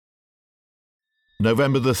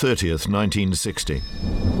November the 30th, 1960.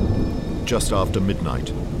 Just after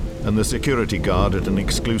midnight, and the security guard at an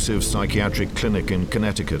exclusive psychiatric clinic in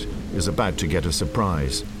Connecticut is about to get a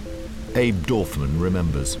surprise. Abe Dorfman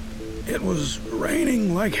remembers. It was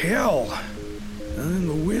raining like hell, and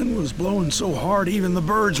the wind was blowing so hard even the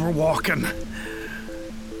birds were walking.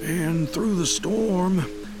 And through the storm,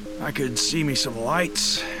 I could see me some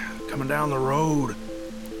lights coming down the road.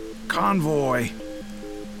 Convoy.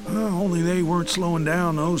 Only they weren't slowing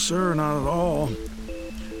down, no sir, not at all.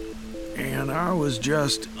 And I was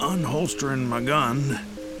just unholstering my gun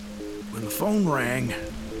when the phone rang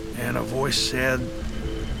and a voice said,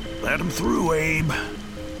 "Let 'em through, Abe."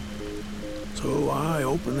 So I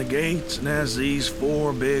opened the gates, and as these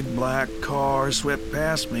 4 big black cars swept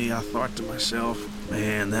past me, I thought to myself,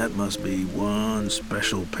 man, that must be one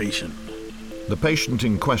special patient. The patient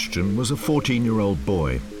in question was a 14-year-old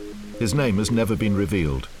boy. His name has never been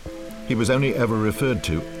revealed. He was only ever referred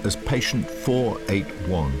to as Patient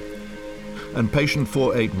 481. And Patient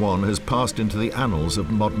 481 has passed into the annals of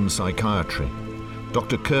modern psychiatry.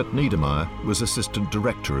 Dr. Kurt Niedermeyer was assistant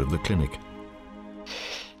director of the clinic.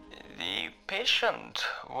 The patient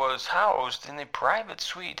was housed in a private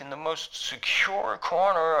suite in the most secure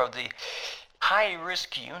corner of the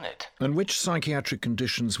high-risk unit. And which psychiatric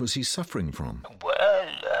conditions was he suffering from?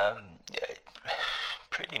 Well,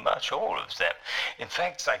 pretty much all of them. In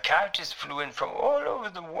fact, psychiatrists flew in from all over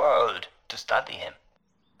the world to study him.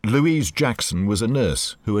 Louise Jackson was a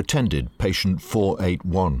nurse who attended Patient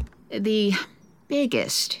 481. The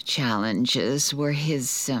biggest challenges were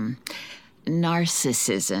his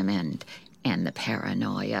narcissism and the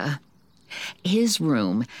paranoia. His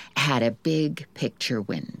room had a big picture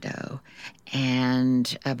window,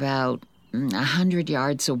 and about 100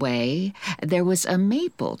 yards away, there was a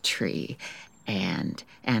maple tree, and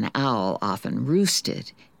an owl often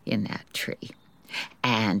roosted in that tree.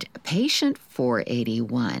 And Patient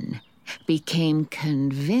 481 became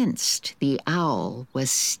convinced the owl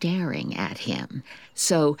was staring at him.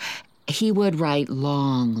 So he would write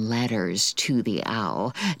long letters to the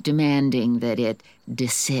owl, demanding that it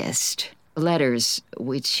desist. Letters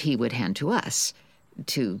which he would hand to us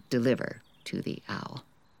to deliver to the owl.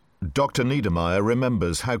 Dr. Niedermeyer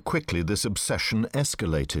remembers how quickly this obsession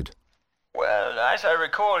escalated. Well, as I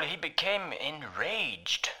recall, he became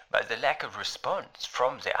enraged by the lack of response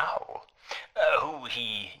from the owl, who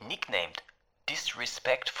he nicknamed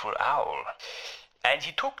Disrespectful Owl. And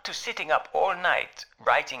he took to sitting up all night,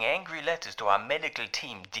 writing angry letters to our medical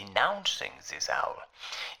team denouncing this owl.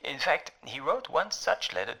 In fact, he wrote one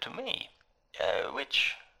such letter to me,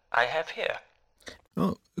 which I have here.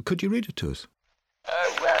 Oh, could you read it to us?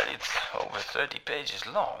 Well, it's over 30 pages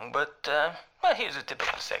long, but here's a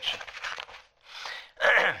typical section.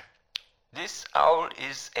 This owl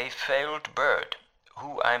is a failed bird,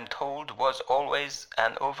 who I'm told was always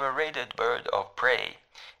an overrated bird of prey,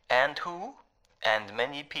 and who, and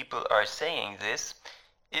many people are saying this,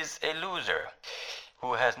 is a loser,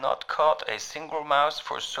 who has not caught a single mouse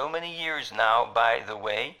for so many years now, by the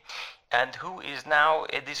way, and who is now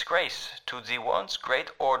a disgrace to the once great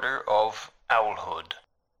order of owlhood.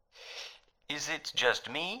 Is it just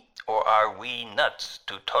me, or are we nuts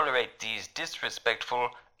to tolerate these disrespectful,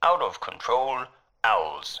 out-of-control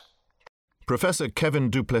owls? Professor Kevin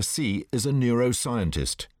Duplessis is a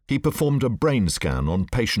neuroscientist. He performed a brain scan on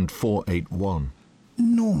Patient 481.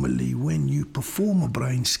 Normally, when you perform a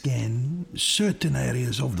brain scan, certain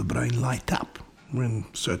areas of the brain light up when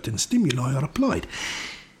certain stimuli are applied.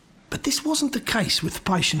 But this wasn't the case with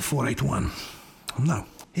Patient 481. No,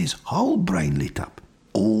 his whole brain lit up,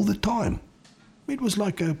 all the time. It was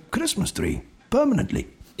like a Christmas tree, permanently.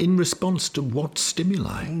 In response to what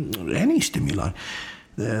stimuli? Any stimuli.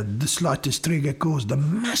 The slightest trigger caused a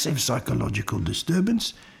massive psychological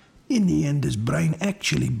disturbance. In the end, his brain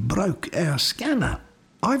actually broke our scanner.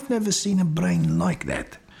 I've never seen a brain like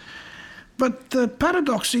that. But the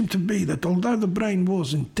paradox seemed to be that although the brain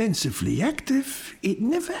was intensively active, it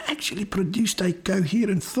never actually produced a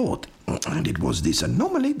coherent thought. And it was this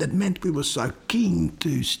anomaly that meant we were so keen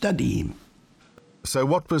to study him. So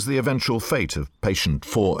what was the eventual fate of Patient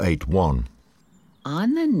 481?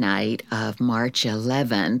 On the night of March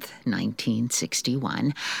 11th,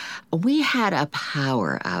 1961, we had a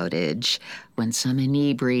power outage when some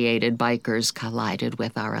inebriated bikers collided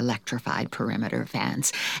with our electrified perimeter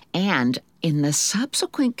fence. And in the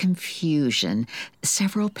subsequent confusion,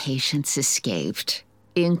 several patients escaped,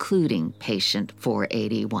 including Patient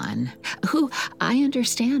 481, who I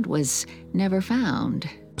understand was never found.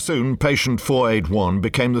 Soon, Patient 481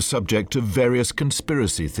 became the subject of various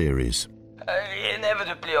conspiracy theories.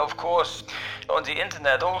 Inevitably, of course. On the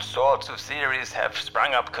internet, all sorts of theories have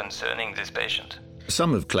sprung up concerning this patient.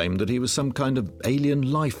 Some have claimed that he was some kind of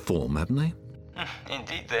alien life form, haven't they?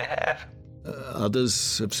 Indeed they have.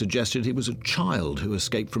 Others have suggested he was a child who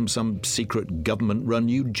escaped from some secret government-run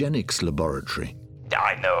eugenics laboratory.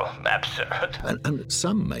 I know, absurd. And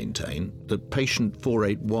some maintain that patient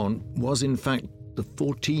 481 was in fact the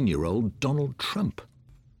 14-year-old Donald Trump.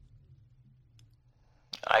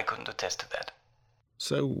 I couldn't attest to that.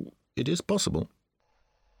 So it is possible.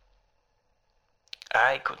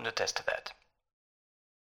 I couldn't attest to that.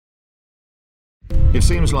 It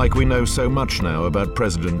seems like we know so much now about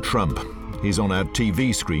President Trump. He's on our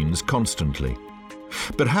TV screens constantly.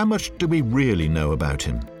 But how much do we really know about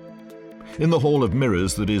him? In the hall of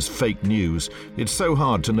mirrors that is fake news, it's so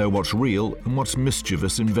hard to know what's real and what's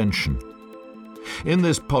mischievous invention. In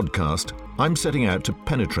this podcast, I'm setting out to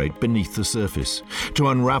penetrate beneath the surface, to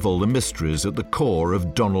unravel the mysteries at the core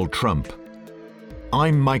of Donald Trump.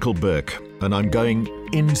 I'm Michael Burke, and I'm going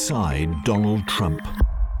inside Donald Trump.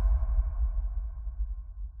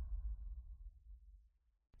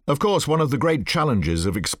 Of course, one of the great challenges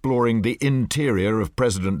of exploring the interior of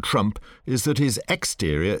President Trump is that his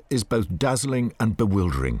exterior is both dazzling and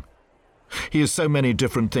bewildering. He is so many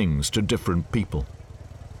different things to different people.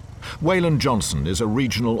 Waylon Johnson is a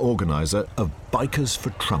regional organizer of Bikers for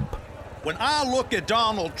Trump. When I look at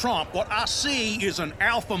Donald Trump, what I see is an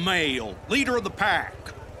alpha male, leader of the pack.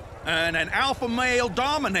 And an alpha male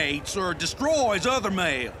dominates or destroys other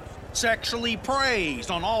males, sexually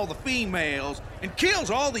preys on all the females, and kills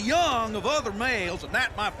all the young of other males, and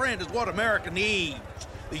that, my friend, is what America needs.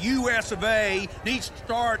 The U.S. of A. needs to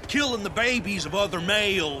start killing the babies of other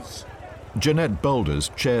males. Jeanette Boulders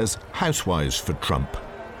chairs Housewives for Trump.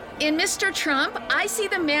 In Mr. Trump, I see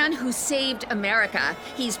the man who saved America.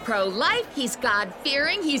 He's pro-life, he's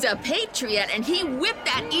God-fearing, he's a patriot, and he whipped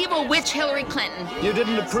that evil witch Hillary Clinton. You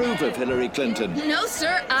didn't approve of Hillary Clinton. No,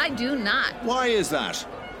 sir, I do not. Why is that?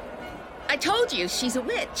 I told you, she's a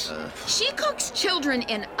witch. She cooks children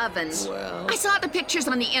in ovens. Well. I saw the pictures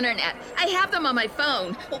on the internet. I have them on my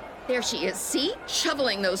phone. Oh, there she is, see?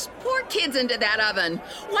 Shoveling those poor kids into that oven.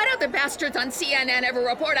 Why don't the bastards on CNN ever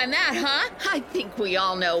report on that, huh? I think we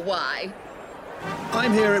all know why.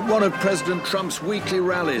 I'm here at one of President Trump's weekly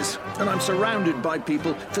rallies, and I'm surrounded by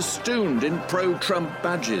people festooned in pro-Trump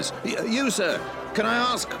badges. You, sir, can I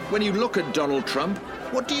ask, when you look at Donald Trump,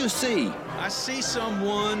 what do you see? I see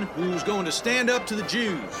someone who's going to stand up to the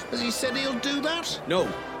Jews. Has he said he'll do that?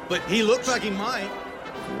 No, but he looks like he might.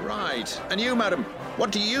 Right. And you, madam,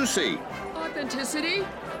 what do you see? Authenticity.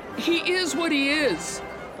 He is what he is.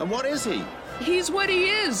 And what is he? He's what he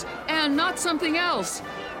is, and not something else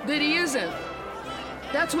that he isn't.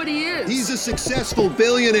 That's what he is. He's a successful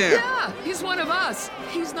billionaire. Yeah, he's one of us.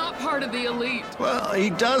 He's not part of the elite. Well, he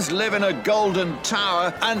does live in a golden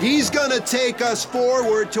tower, And he's gonna take us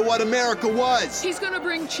forward to what America was. He's gonna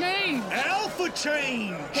bring change. Alpha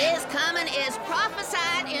change! His coming is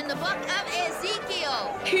prophesied in the book of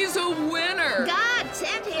Ezekiel. He's a winner. God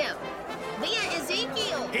sent him via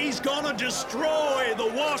Ezekiel. He's gonna destroy the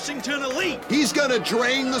Washington elite. He's gonna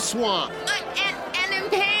drain the swamp. And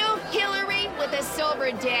impale Hillary with a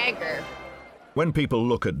silver dagger. When people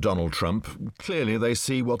look at Donald Trump, clearly they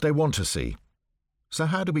see what they want to see. So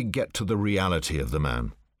how do we get to the reality of the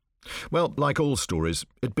man? Well, like all stories,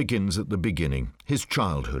 it begins at the beginning, his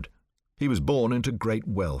childhood. He was born into great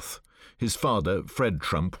wealth. His father, Fred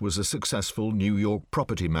Trump, was a successful New York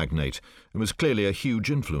property magnate and was clearly a huge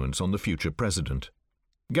influence on the future president.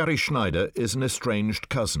 Gary Schneider is an estranged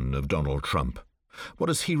cousin of Donald Trump. What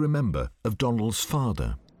does he remember of Donald's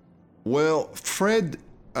father? Well, Fred,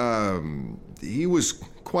 he was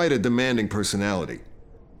quite a demanding personality.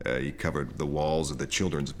 He covered the walls of the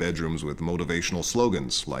children's bedrooms with motivational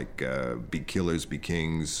slogans like be killers, be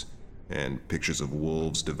kings, and pictures of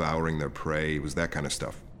wolves devouring their prey. It was that kind of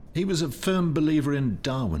stuff. He was a firm believer in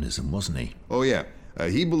Darwinism, wasn't he? Oh, yeah.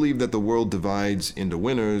 He believed that the world divides into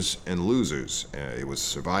winners and losers. It was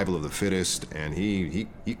survival of the fittest, and he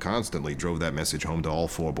constantly drove that message home to all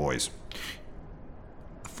four boys.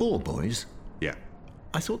 4 boys? Yeah.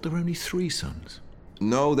 I thought there were only 3 sons.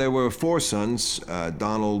 No, there were 4 sons,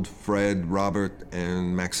 Donald, Fred, Robert,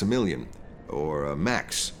 and Maximilian, or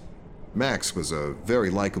Max. Max was a very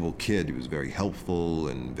likable kid. He was very helpful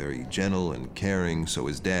and very gentle and caring, so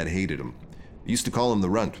his dad hated him. He used to call him the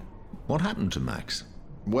Runt. What happened to Max?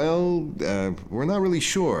 Well, we're not really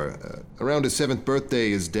sure. Around his 7th birthday,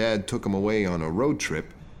 his dad took him away on a road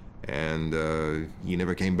trip, and he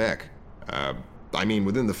never came back.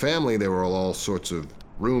 Within the family, there were all sorts of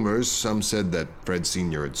rumors. Some said that Fred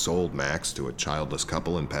Sr. had sold Max to a childless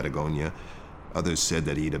couple in Patagonia. Others said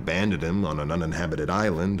that he'd abandoned him on an uninhabited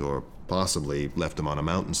island, or possibly left him on a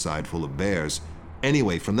mountainside full of bears.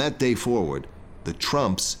 Anyway, from that day forward, the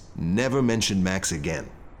Trumps never mentioned Max again.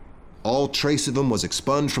 All trace of him was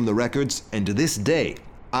expunged from the records, and to this day,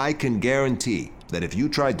 I can guarantee that if you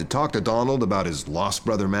tried to talk to Donald about his lost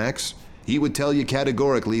brother Max, he would tell you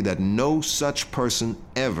categorically that no such person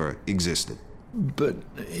ever existed. But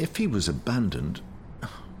if he was abandoned,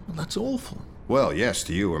 well, that's awful. Well, yes,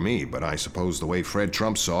 to you or me, but I suppose the way Fred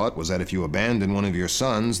Trump saw it was that if you abandon one of your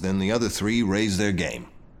sons, then the other three raise their game.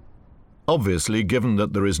 Obviously, given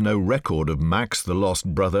that there is no record of Max, the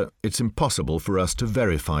lost brother, it's impossible for us to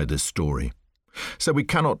verify this story. So we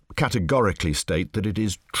cannot categorically state that it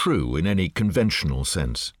is true in any conventional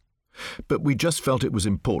sense. But we just felt it was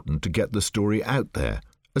important to get the story out there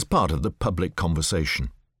as part of the public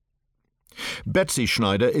conversation. Betsy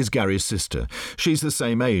Schneider is Gary's sister. She's the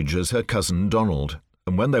same age as her cousin Donald,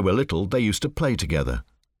 and when they were little, they used to play together.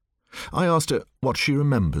 I asked her what she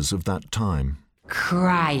remembers of that time.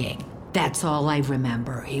 Crying. That's all I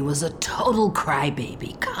remember. He was a total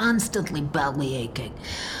crybaby, constantly belly aching.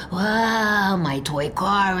 Well, my toy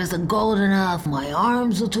car isn't gold enough. My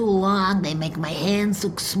arms are too long. They make my hands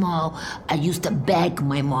look small. I used to beg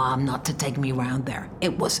my mom not to take me round there.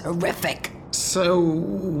 It was horrific. So,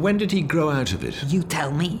 when did he grow out of it? You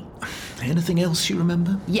tell me. Anything else you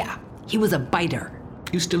remember? Yeah, he was a biter.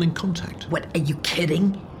 You still in contact? What, are you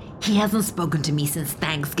kidding? He hasn't spoken to me since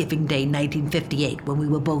Thanksgiving Day 1958, when we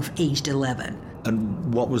were both aged 11.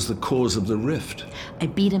 And what was the cause of the rift? I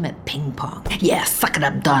beat him at ping pong. Yeah, suck it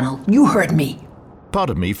up, Donald. You heard me.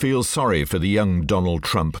 Part of me feels sorry for the young Donald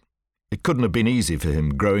Trump. It couldn't have been easy for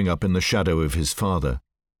him growing up in the shadow of his father.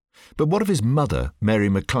 But what of his mother, Mary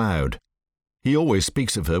MacLeod? He always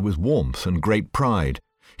speaks of her with warmth and great pride.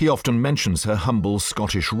 He often mentions her humble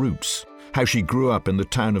Scottish roots, how she grew up in the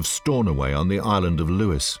town of Stornoway on the island of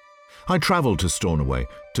Lewis. I travelled to Stornoway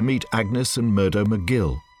to meet Agnes and Murdo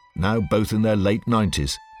McGill, now both in their late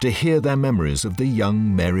 90s, to hear their memories of the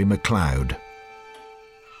young Mary MacLeod.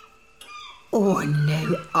 Oh,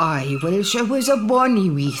 no, aye, well, she was a bonny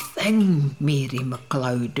wee thing, Mary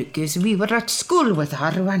MacLeod, because we were at school with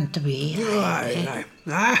her, weren't we? Aye.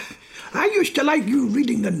 I used to like you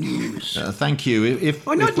reading the news. Thank you.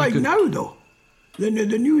 Not like now, though. The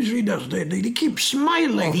newsreaders, they keep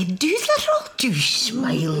smiling. They do, they're all too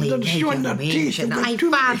smiling. They're showing their teeth.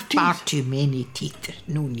 I've far too many teeth. There's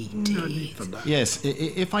no need to. No need for that. Yes,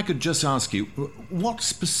 if I could just ask you, what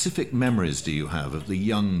specific memories do you have of the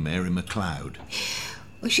young Mary MacLeod?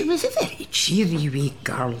 Well, she was a very cheery wee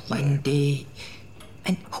girl,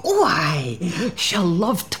 and oh, aye, she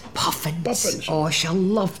loved puffins. Oh, she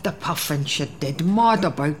loved the puffins, she did. Mad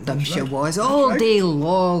about them, she was, all day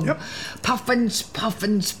long. Yep. Puffins.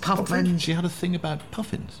 She had a thing about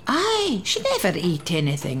puffins. Aye, she never ate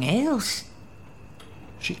anything else.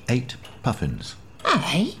 She ate puffins.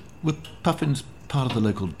 Aye. Were puffins part of the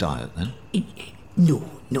local diet, then?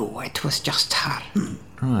 No, it was just her.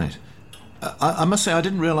 Right. I must say I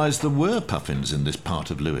didn't realise there were puffins in this part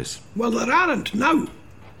of Lewis. Well, there aren't now.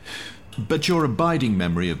 But your abiding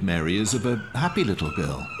memory of Mary is of a happy little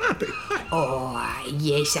girl. Happy? Oh,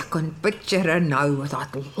 yes, I can picture her now with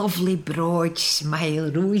that lovely broad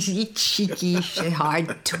smile, rosy cheeky, she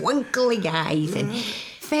had twinkly eyes and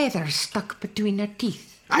feathers stuck between her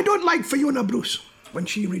teeth. I don't like Fiona Bruce when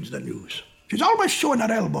she reads the news. She's always showing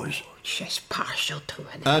her elbows. She's partial to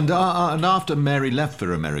it. And after Mary left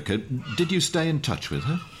for America, did you stay in touch with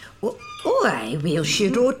her? Oh, aye, well, she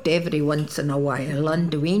wrote every once in a while,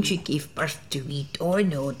 and when she gave birth to wee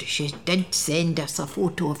Donald, she did send us a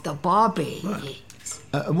photo of the baby.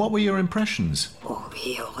 And what were your impressions? Oh,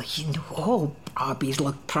 well, all babies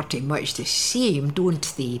look pretty much the same,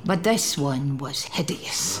 don't they? But this one was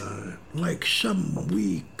hideous. Like some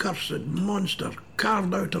wee cursed monster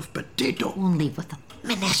carved out of potato. Only with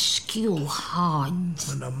minuscule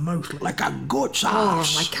hands. And a mouth like a goat's Oh,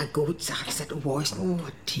 arse. like a goat's arse it was. Oh,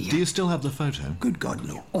 dear. Do you still have the photo? Good God,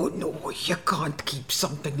 no. Oh, no, you can't keep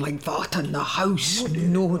something like that in the house.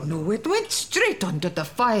 No, it went straight under the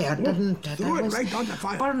fire, didn't it? Threw it was right on the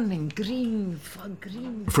fire. burning green.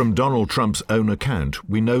 From Donald Trump's own account,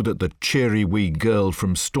 we know that the cheery wee girl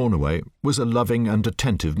from Stornoway was a loving and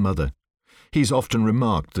attentive mother. He's often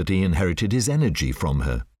remarked that he inherited his energy from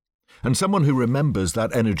her. And someone who remembers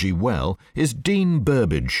that energy well is Dean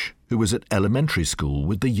Burbage, who was at elementary school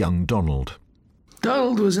with the young Donald.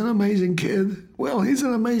 Donald was an amazing kid. Well, he's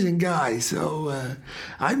an amazing guy, so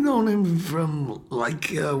I've known him from,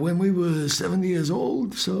 when we were 7 years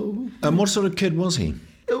old, so... And what sort of kid was he?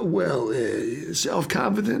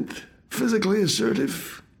 Self-confident, physically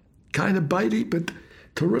assertive, kind of bitey, but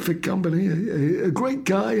terrific company, a great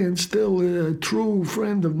guy and still a true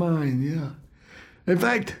friend of mine, yeah. In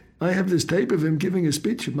fact, I have this tape of him giving a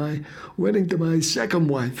speech at my wedding to my second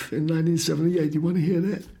wife in 1978. You want to hear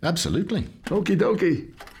that? Absolutely. Okie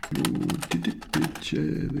dokie.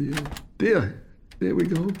 There we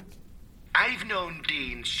go. I've known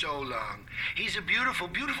Dean so long. He's a beautiful,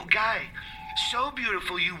 beautiful guy. So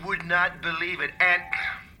beautiful you would not believe it. And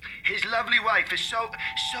his lovely wife is so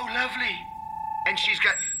lovely. And she's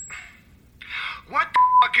got... What the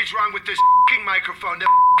fuck is wrong with this fucking microphone? The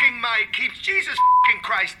fucking mic keeps... Jesus fucking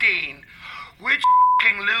Christ, Dean. Which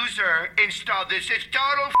fucking loser installed this? It's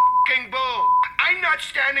total fucking bull. I'm not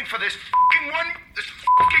standing for this fucking one... This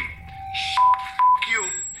fucking... Fuck you.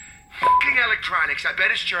 Fucking electronics. I bet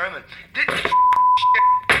it's German. This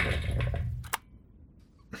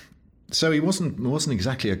So he wasn't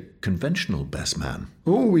exactly a conventional best man.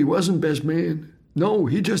 Oh, he wasn't best man. No,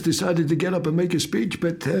 he just decided to get up and make a speech,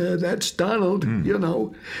 but that's Donald, you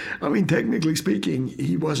know. I mean, technically speaking,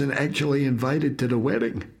 he wasn't actually invited to the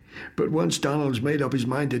wedding. But once Donald's made up his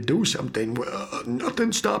mind to do something, well,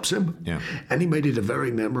 nothing stops him. Yeah. And he made it a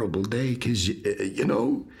very memorable day because, you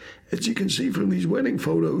know, as you can see from these wedding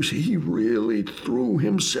photos, he really threw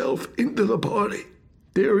himself into the party.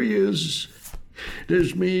 There he is.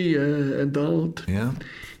 There's me and Donald. Yeah.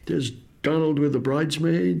 There's Donald with the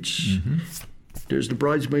bridesmaids. Mm-hmm. There's the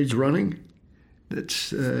bridesmaids running. There's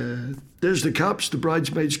the cops the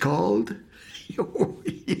bridesmaids called. Oh,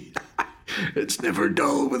 yeah. It's never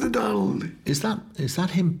dull with a Donald. Is that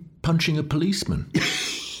him punching a policeman?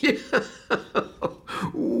 Yeah.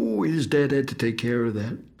 Oh, his dad had to take care of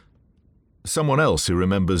that. Someone else who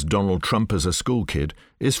remembers Donald Trump as a school kid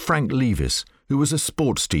is Frank Levis, who was a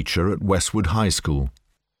sports teacher at Westwood High School.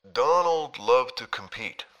 Donald loved to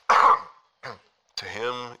compete. To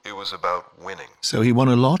him, it was about winning. So he won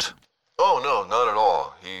a lot? Oh, no, not at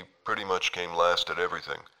all. He pretty much came last at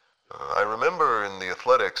everything. I remember in the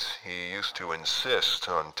athletics, he used to insist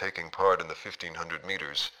on taking part in the 1,500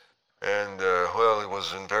 meters. And, well, it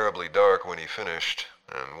was invariably dark when he finished,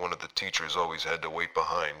 and one of the teachers always had to wait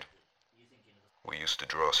behind. We used to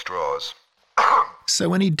draw straws. So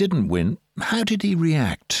when he didn't win, how did he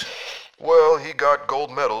react? Well, he got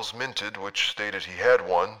gold medals minted, which stated he had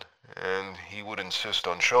won, and he would insist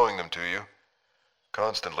on showing them to you.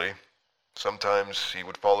 Constantly. Sometimes he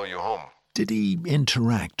would follow you home. Did he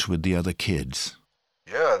interact with the other kids?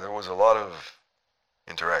 Yeah, there was a lot of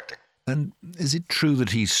interacting. And is it true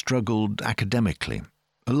that he struggled academically?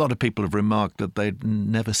 A lot of people have remarked that they'd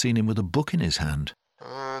never seen him with a book in his hand.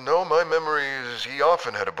 No, my memory is he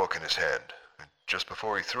often had a book in his hand, just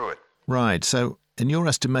before he threw it. Right, so in your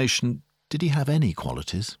estimation, did he have any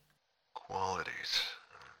qualities? Qualities?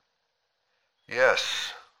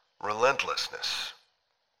 Yes, relentlessness.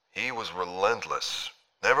 He was relentless.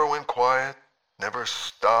 Never went quiet, never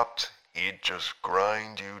stopped. He'd just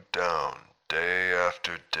grind you down, day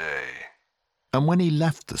after day. And when he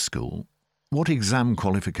left the school, what exam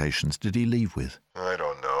qualifications did he leave with? I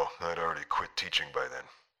don't know. I'd already quit teaching by then.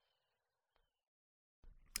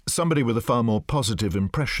 Somebody with a far more positive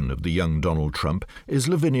impression of the young Donald Trump is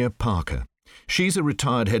Lavinia Parker. She's a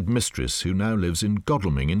retired headmistress who now lives in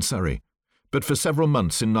Godalming in Surrey. But for several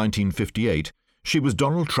months in 1958, she was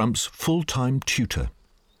Donald Trump's full-time tutor.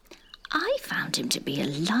 I found him to be a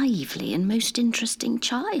lively and most interesting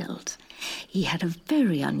child. He had a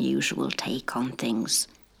very unusual take on things.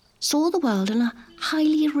 Saw the world in a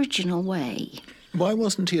highly original way. Why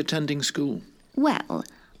wasn't he attending school? Well,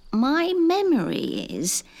 my memory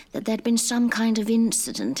is that there'd been some kind of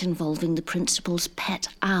incident involving the principal's pet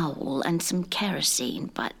owl and some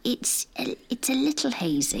kerosene, but it's a little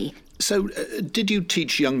hazy. So, did you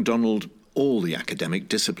teach young Donald all the academic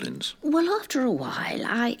disciplines? Well, after a while,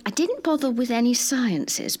 I didn't bother with any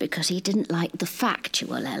sciences because he didn't like the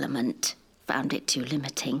factual element. Found it too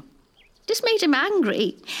limiting. Just made him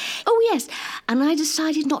angry. Oh, yes, and I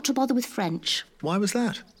decided not to bother with French. Why was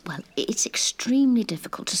that? Well, it's extremely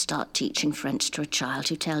difficult to start teaching French to a child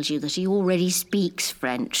who tells you that he already speaks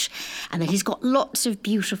French and that he's got lots of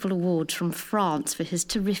beautiful awards from France for his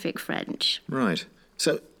terrific French. Right.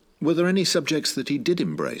 So, were there any subjects that he did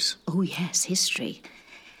embrace? Oh, yes, history.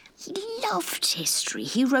 He loved history.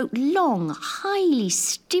 He wrote long, highly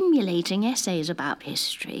stimulating essays about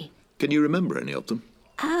history. Can you remember any of them?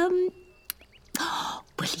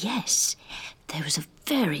 Well, yes. There was a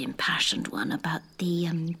very impassioned one about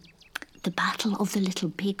the Battle of the Little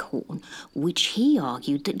Bighorn, which he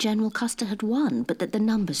argued that General Custer had won, but that the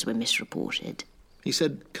numbers were misreported. He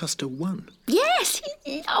said Custer won? Yes,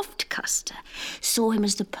 he loved Custer. Saw him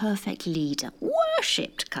as the perfect leader.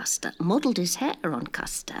 Worshipped Custer. Modelled his hair on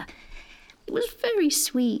Custer. It was very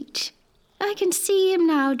sweet. I can see him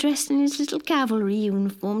now, dressed in his little cavalry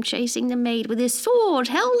uniform, chasing the maid with his sword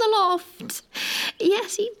held aloft.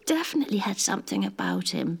 Yes, he definitely had something about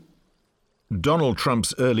him. Donald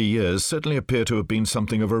Trump's early years certainly appear to have been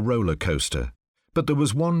something of a roller coaster. But there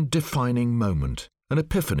was one defining moment, an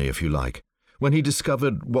epiphany if you like, when he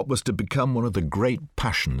discovered what was to become one of the great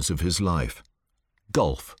passions of his life.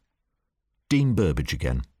 Golf. Dean Burbage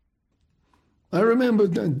again. I remember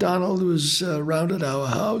Donald was round at our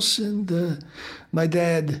house, and my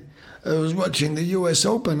dad was watching the U.S.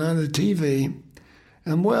 Open on the TV.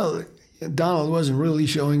 And, well, Donald wasn't really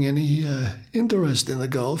showing any interest in the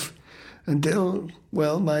golf until,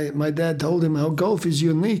 well, my dad told him how golf is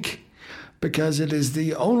unique because it is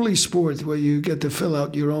the only sport where you get to fill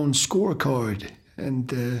out your own scorecard.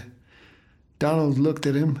 And Donald looked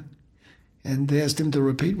at him and asked him to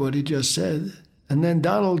repeat what he just said. And then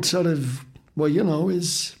Donald sort of, well, you know,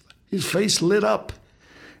 his face lit up.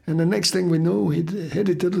 And the next thing we knew, he'd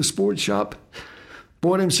headed to the sports shop,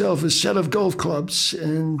 bought himself a set of golf clubs,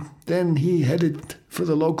 and then he headed for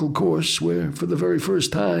the local course where, for the very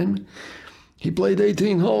first time, he played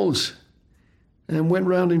 18 holes and went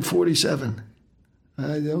round in 47.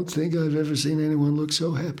 I don't think I've ever seen anyone look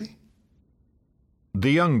so happy.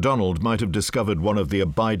 The young Donald might have discovered one of the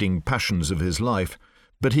abiding passions of his life,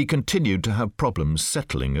 but he continued to have problems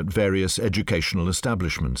settling at various educational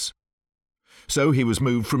establishments. So he was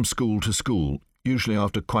moved from school to school, usually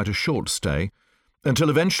after quite a short stay, until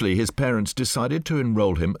eventually his parents decided to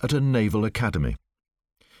enroll him at a naval academy.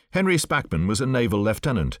 Henry Spackman was a naval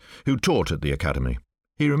lieutenant who taught at the academy.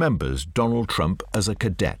 He remembers Donald Trump as a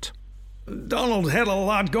cadet. Donald had a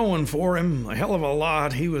lot going for him, a hell of a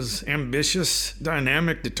lot. He was ambitious,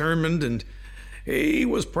 dynamic, determined, and he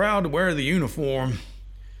was proud to wear the uniform.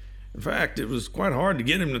 In fact, it was quite hard to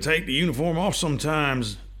get him to take the uniform off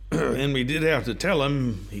sometimes, and we did have to tell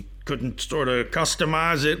him he couldn't sort of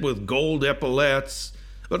customize it with gold epaulets.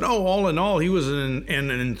 But no, all in all, he was an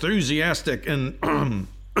enthusiastic and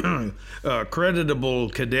creditable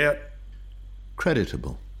cadet.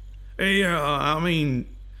 Creditable? Yeah, I mean,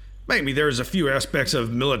 maybe there's a few aspects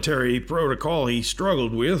of military protocol he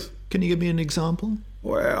struggled with. Can you give me an example?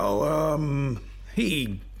 Well,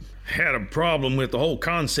 he had a problem with the whole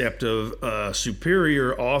concept of a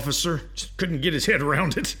superior officer. Just couldn't get his head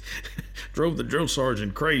around it. Drove the drill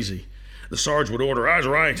sergeant crazy. The sergeant would order, "Eyes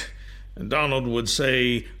right," and Donald would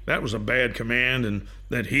say that was a bad command and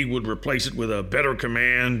that he would replace it with a better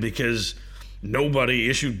command because nobody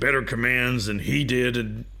issued better commands than he did.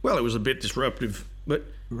 And, well, it was a bit disruptive. But,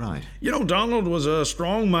 right. You know, Donald was a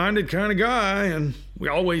strong-minded kind of guy, and we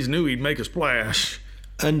always knew he'd make a splash.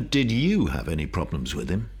 And did you have any problems with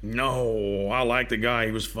him? No, I liked the guy.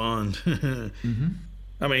 He was fun. Mm-hmm.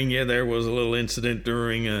 I mean, yeah, there was a little incident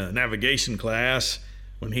during a navigation class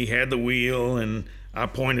when he had the wheel, and I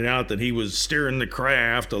pointed out that he was steering the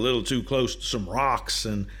craft a little too close to some rocks,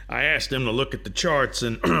 and I asked him to look at the charts,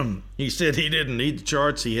 and he said he didn't need the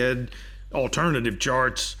charts. He had alternative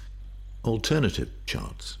charts. Alternative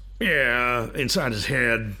charts? Yeah, inside his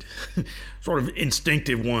head. Sort of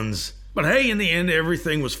instinctive ones. But hey, in the end,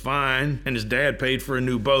 everything was fine, and his dad paid for a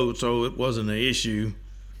new boat, so it wasn't an issue.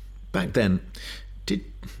 Back then,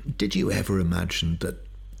 did you ever imagine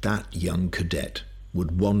that young cadet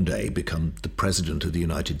would one day become the President of the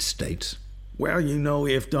United States? Well, you know,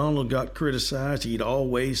 if Donald got criticized, he'd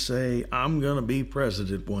always say, "I'm gonna be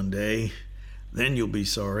president one day. Then you'll be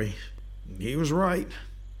sorry." He was right.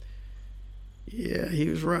 Yeah, he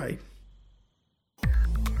was right.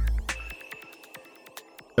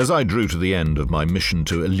 As I drew to the end of my mission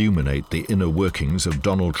to illuminate the inner workings of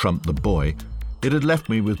Donald Trump the boy, it had left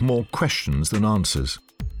me with more questions than answers.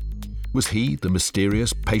 Was he the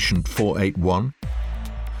mysterious Patient 481?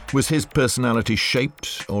 Was his personality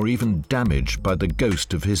shaped or even damaged by the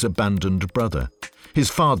ghost of his abandoned brother, his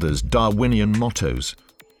father's Darwinian mottos,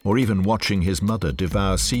 or even watching his mother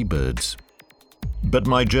devour seabirds? But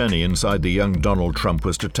my journey inside the young Donald Trump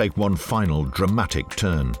was to take one final dramatic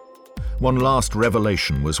turn. One last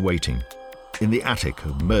revelation was waiting, in the attic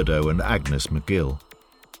of Murdo and Agnes McGill.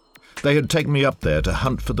 They had taken me up there to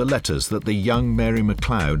hunt for the letters that the young Mary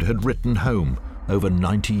MacLeod had written home over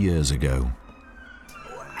 90 years ago.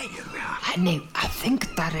 Now, I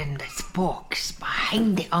think they're in this box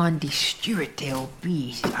behind the Andy Stewart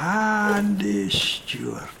LBs. Andy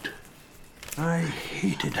Stewart. I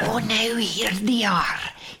hated him. Oh, now here they are.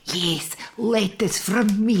 Yes, letters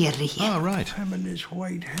from Mary. Oh, right. Him and his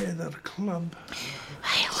White Heather Club.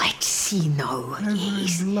 Let's see now.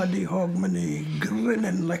 Every bloody hogmanay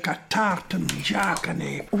grinning like a tartan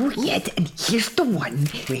jackanapes. Oh, yeah, and here's the one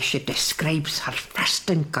where she describes her first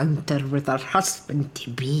encounter with her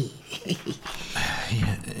husband-to-be.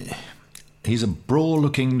 He's a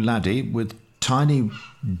braw-looking laddie with tiny,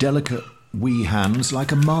 delicate wee hands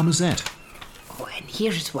like a marmoset. Oh, and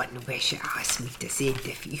here's one where she asked me to send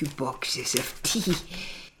a few boxes of tea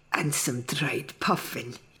and some dried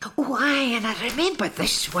puffin. Oh, aye, and I remember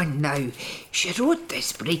this one now. She wrote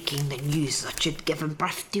this breaking the news that she'd given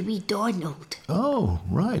birth to wee Donald. Oh,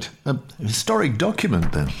 right. A historic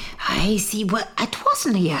document, then. I see. Well, it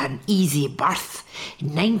wasn't an easy birth.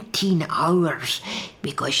 19 hours,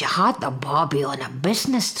 because she had the baby on a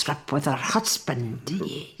business trip with her husband.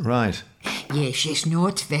 Right. Yeah, she's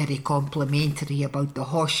not very complimentary about the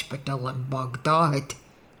hospital in Baghdad.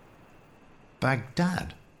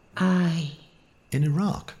 Baghdad? Aye. In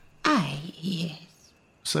Iraq? Aye, yes.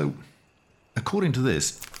 So, according to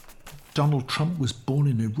this, Donald Trump was born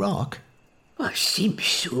in Iraq? Well, seems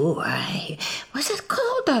so, aye. Was it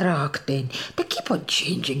called Iraq then? They keep on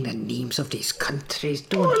changing the names of these countries,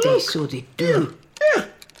 don't they? So they do. Yeah,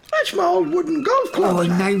 that's my old wooden golf club. Oh,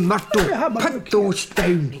 now, Myrtle, put those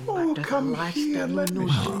down. Oh, come here, let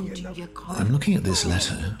me see you. I'm looking at this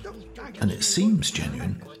letter, and it seems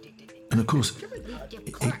genuine. And of course,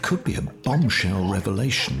 it could be a bombshell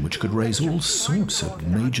revelation which could raise all sorts of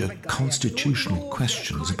major constitutional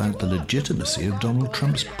questions about the legitimacy of Donald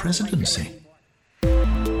Trump's presidency.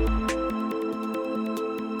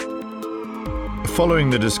 Following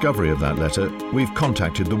the discovery of that letter, we've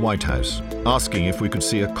contacted the White House, asking if we could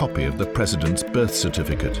see a copy of the president's birth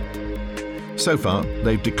certificate. So far,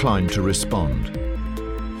 they've declined to respond.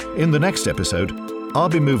 In the next episode, I'll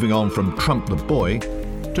be moving on from Trump the boy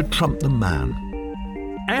to Trump the man.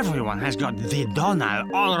 Everyone has got the Donald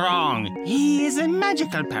all wrong. He is a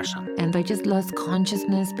magical person. And I just lost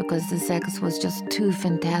consciousness because the sex was just too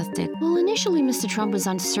fantastic. Well, initially, Mr. Trump was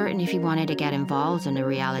uncertain if he wanted to get involved in a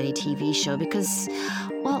reality TV show because,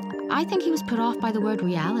 well, I think he was put off by the word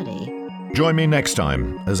reality. Join me next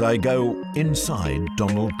time as I go inside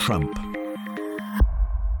Donald Trump.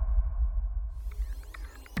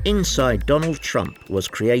 Inside Donald Trump was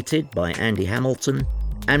created by Andy Hamilton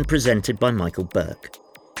and presented by Michael Burke.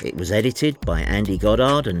 It was edited by Andy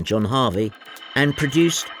Goddard and John Harvey and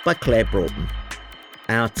produced by Claire Broughton.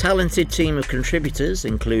 Our talented team of contributors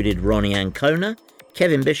included Ronnie Ancona,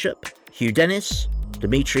 Kevin Bishop, Hugh Dennis,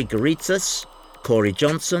 Dimitri Garitas, Corey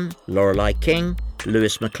Johnson, Lorelei King,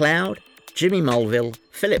 Lewis MacLeod, Jimmy Mulville,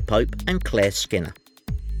 Philip Pope and Claire Skinner.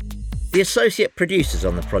 The associate producers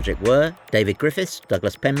on the project were David Griffiths,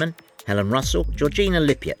 Douglas Penman, Helen Russell, Georgina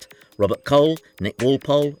Lippiett, Robert Cole, Nick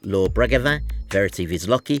Walpole, Laure Bregevin, Verity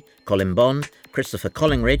Vizlocki, Colin Bond, Christopher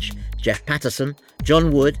Collingridge, Jeff Patterson,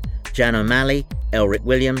 John Wood, Jan O'Malley, Elric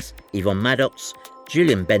Williams, Yvonne Maddox,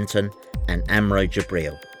 Julian Benton and Amro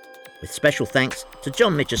Jabril, with special thanks to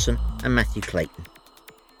John Mitchison and Matthew Clayton.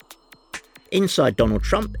 Inside Donald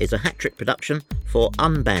Trump is a hat-trick production for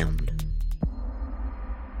Unbound.